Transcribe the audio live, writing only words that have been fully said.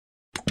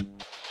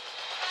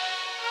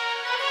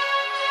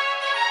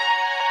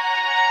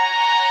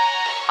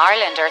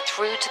Ireland are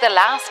through to the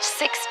last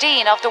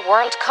 16 of the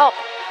World Cup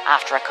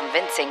after a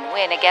convincing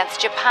win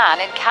against Japan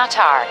in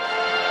Qatar.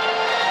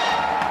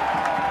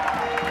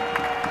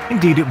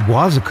 Indeed, it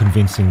was a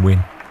convincing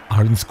win.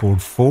 Ireland scored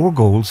 4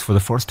 goals for the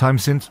first time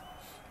since,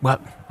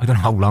 well, I don't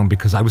know how long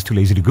because I was too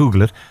lazy to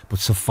Google it, but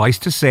suffice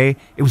to say,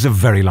 it was a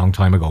very long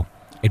time ago.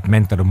 It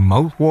meant that a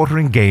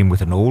mouth-watering game with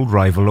an old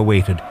rival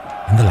awaited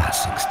in the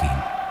last 16.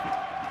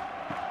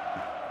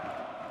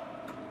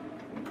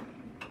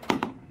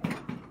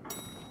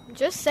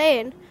 Just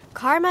saying,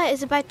 karma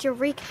is about to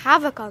wreak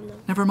havoc on them.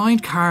 Never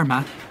mind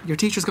karma. Your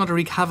teacher's going to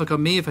wreak havoc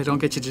on me if I don't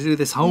get you to do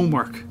this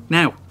homework.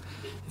 Now,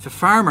 if a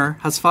farmer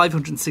has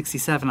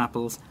 567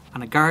 apples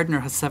and a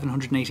gardener has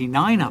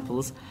 789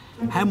 apples,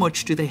 how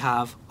much do they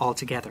have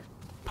altogether?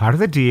 Part of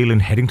the deal in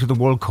heading to the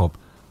World Cup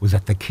was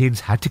that the kids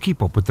had to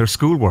keep up with their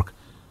schoolwork,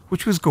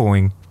 which was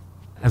going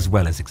as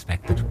well as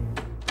expected.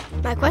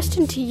 My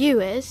question to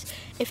you is,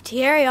 if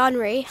Thierry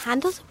Henry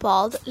handles a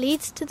ball that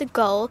leads to the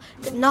goal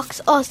that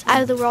knocks us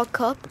out of the World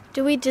Cup,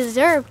 do we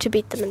deserve to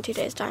beat them in 2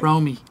 days' time?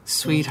 Romy,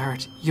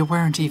 sweetheart, you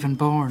weren't even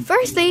born.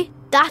 Firstly,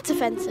 that's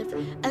offensive.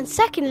 And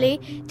secondly,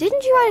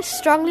 didn't you write a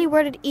strongly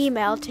worded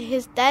email to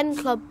his then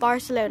club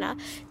Barcelona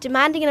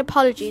demanding an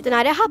apology the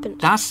night it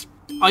happened?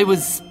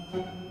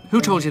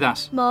 Who told you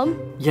that? Mum?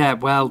 Yeah,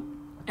 well,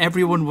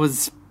 everyone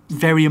was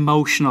very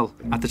emotional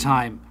at the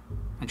time.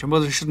 And your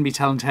mother shouldn't be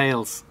telling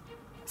tales.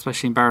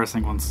 Especially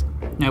embarrassing ones.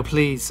 Now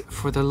please,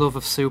 for the love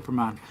of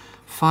Superman,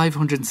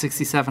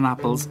 567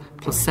 apples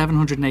plus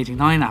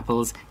 789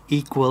 apples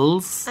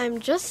equals...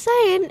 I'm just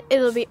saying,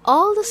 it'll be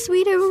all the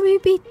sweeter when we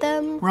beat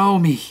them.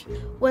 Romy.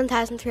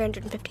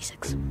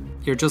 1,356.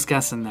 You're just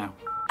guessing now.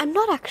 I'm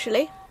not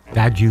actually.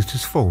 Dad used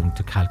his phone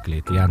to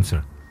calculate the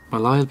answer.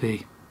 Well, I'll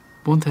be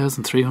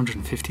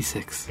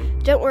 1,356.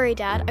 Don't worry,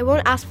 Dad. I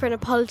won't ask for an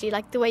apology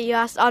like the way you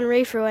asked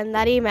Henri for in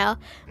that email.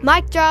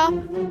 Mic drop.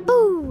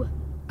 Boo!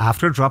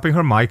 After dropping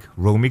her mic,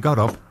 Romy got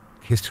up,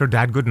 kissed her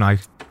dad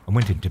goodnight and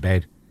went into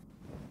bed.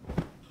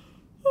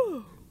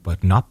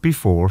 But not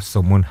before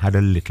someone had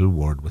a little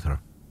word with her.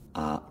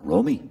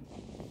 Romy?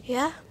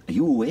 Yeah? Are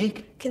you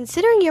awake?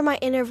 Considering you're my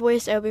inner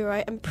voice,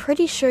 Obi-Roy, I'm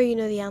pretty sure you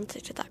know the answer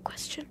to that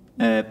question.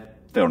 Fair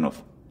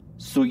enough.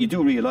 So you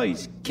do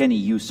realise Kenny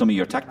used some of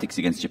your tactics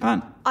against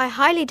Japan? I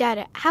highly doubt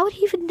it. How would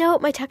he even know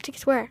what my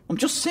tactics were? I'm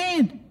just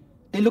saying.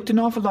 They looked an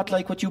awful lot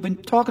like what you've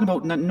been talking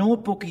about in that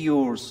notebook of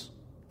yours.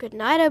 Good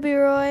night,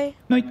 Obi-Roy.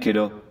 Night,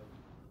 kiddo.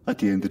 At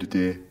the end of the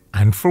day.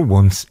 And for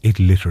once, it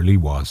literally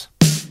was.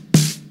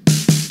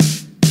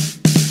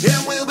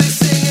 And we'll be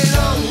singing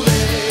ole, ole,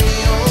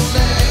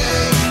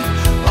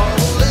 ole,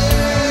 ole,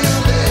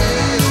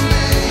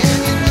 and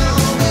you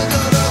know we're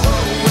gonna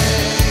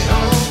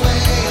hold way,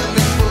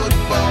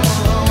 football.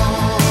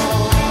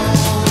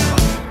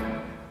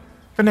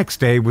 The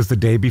next day was the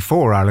day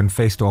before Ireland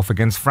faced off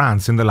against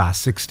France in the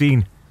last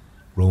 16.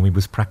 Romy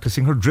was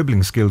practicing her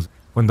dribbling skills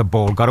when the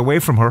ball got away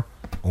from her,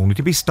 only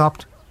to be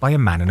stopped by a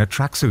man in a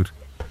tracksuit.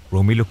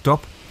 Romy looked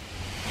up.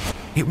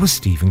 It was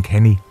Stephen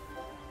Kenny.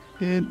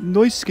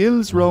 Nice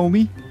skills,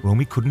 Romy.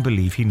 Romy couldn't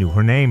believe he knew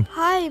her name.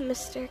 Hi,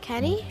 Mr.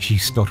 Kenny. She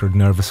stuttered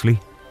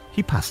nervously.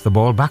 He passed the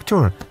ball back to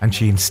her, and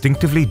she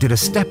instinctively did a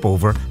step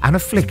over and a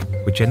flick,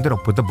 which ended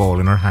up with the ball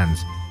in her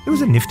hands. It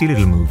was a nifty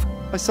little move.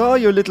 I saw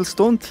your little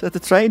stunt at the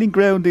training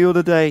ground the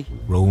other day.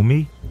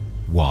 Romy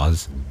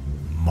was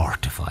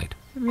mortified.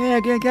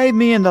 Yeah, gave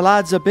me and the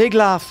lads a big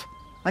laugh.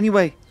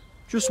 Anyway,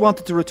 just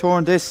wanted to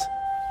return this.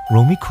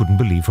 Romy couldn't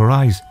believe her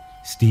eyes.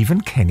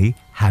 Stephen Kenny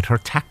had her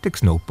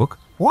tactics notebook.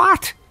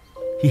 What?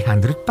 He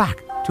handed it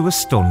back to a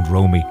stunned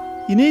Romy.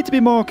 You need to be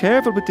more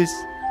careful with this.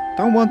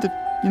 Don't want it,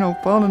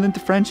 falling into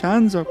French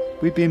hands or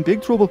we'd be in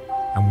big trouble.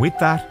 And with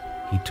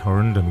that, he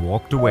turned and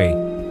walked away.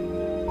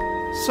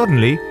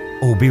 Suddenly,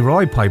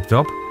 Obi-Roy piped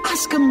up.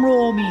 Ask him,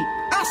 Romy.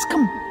 Ask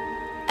him.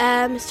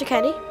 Mr.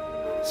 Kenny?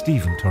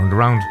 Stephen turned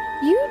around.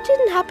 You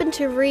didn't happen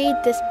to read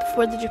this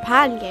before the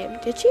Japan game,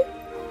 did you?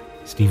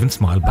 Stephen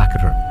smiled back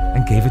at her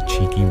and gave a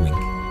cheeky wink.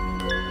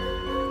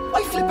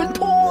 I flippin'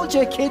 told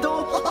you,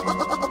 kiddo.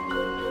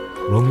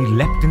 Romy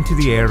leapt into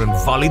the air and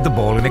volleyed the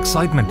ball in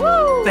excitement.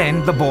 Woo!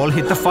 Then the ball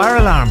hit the fire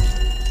alarm.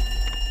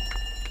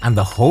 And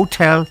the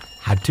hotel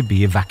had to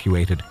be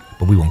evacuated.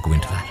 But we won't go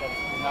into that.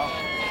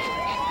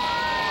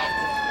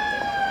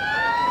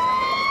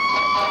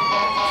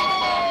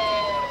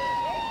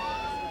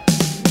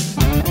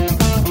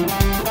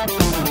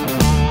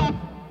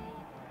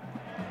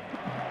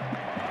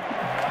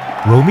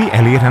 Romy,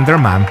 Elliot and their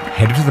man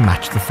headed to the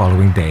match the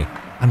following day,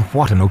 and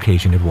what an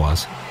occasion it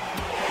was.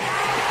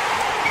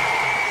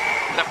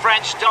 The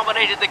French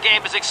dominated the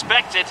game as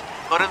expected,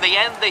 but in the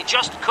end they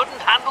just couldn't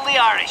handle the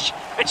Irish,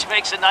 which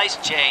makes a nice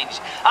change.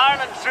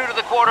 Ireland through to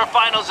the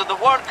quarter-finals of the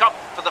World Cup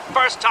for the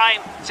first time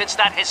since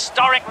that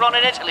historic run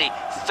in Italy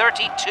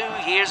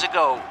 32 years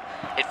ago.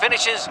 It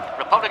finishes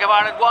Republic of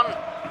Ireland 1,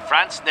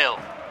 France 0.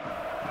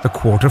 The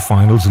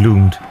quarter-finals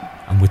loomed,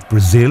 and with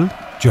Brazil,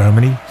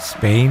 Germany,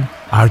 Spain,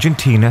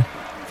 Argentina,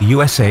 the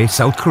USA,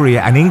 South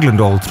Korea and England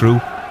all through,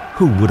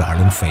 who would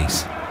Ireland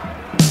face?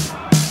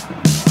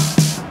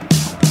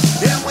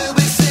 And we'll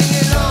be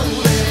singing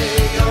ole,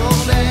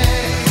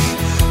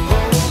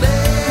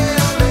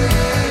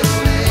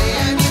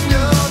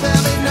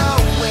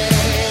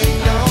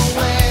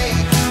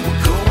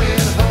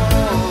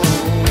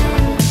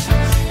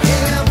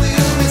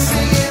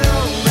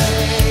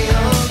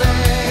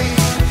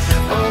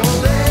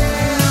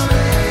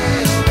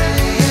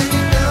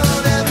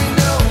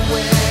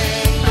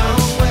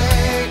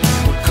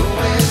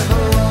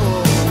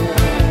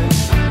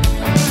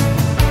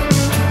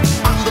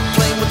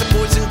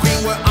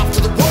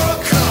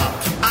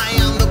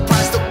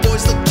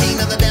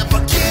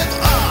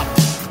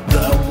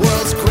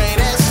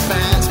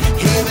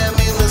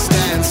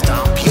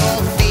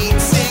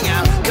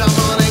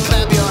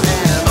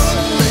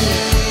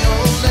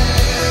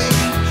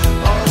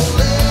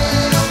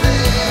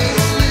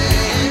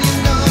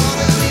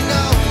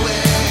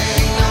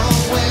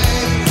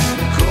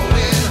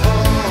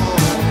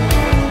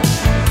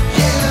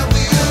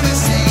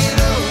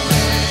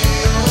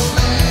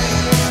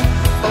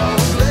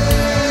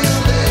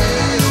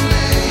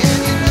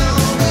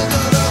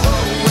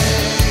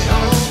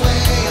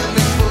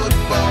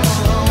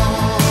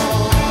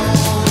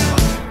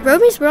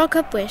 Romy's World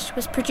Cup Wish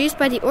was produced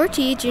by the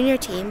RTE Junior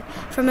team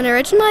from an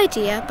original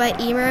idea by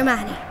Emer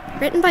O'Mahony,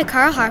 written by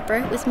Carl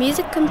Harper with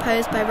music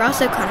composed by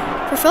Ross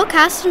O'Connor. For full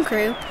cast and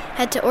crew,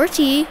 head to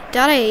rte.ie/kids.